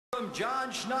From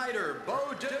John Schneider,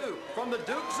 Bo Duke from the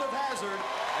Dukes of Hazzard,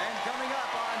 and coming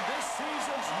up on this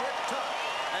season's Nip Tuck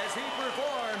as he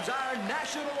performs our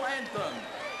national anthem.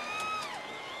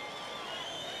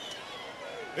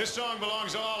 This song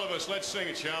belongs to all of us. Let's sing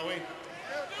it, shall we?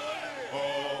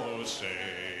 Oh,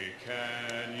 say,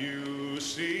 can you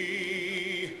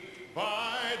see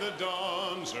by the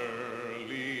dawn's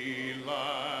early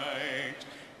light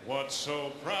what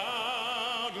so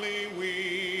proudly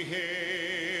we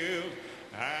hailed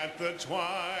at the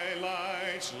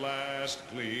twilight's last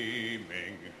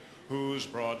gleaming, whose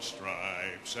broad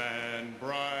stripes and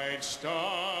bright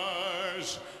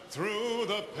stars through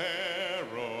the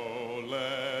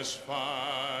perilous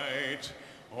fight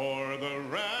o'er the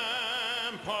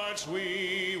ramparts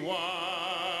we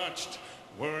watched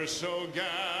were so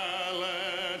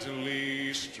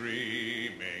gallantly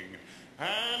streaming,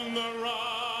 and the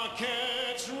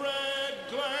rocket's red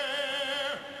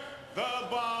glare, the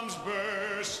bombs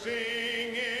bursting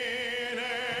in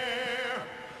air,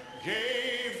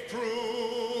 gave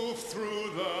proof through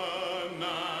the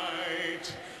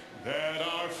night that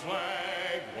our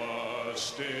flag was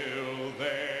still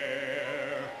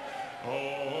there.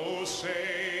 Oh,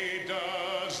 say,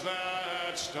 does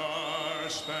that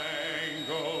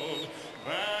star-spangled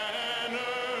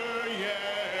banner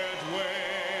yet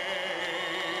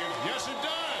wave? Yes, it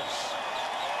does.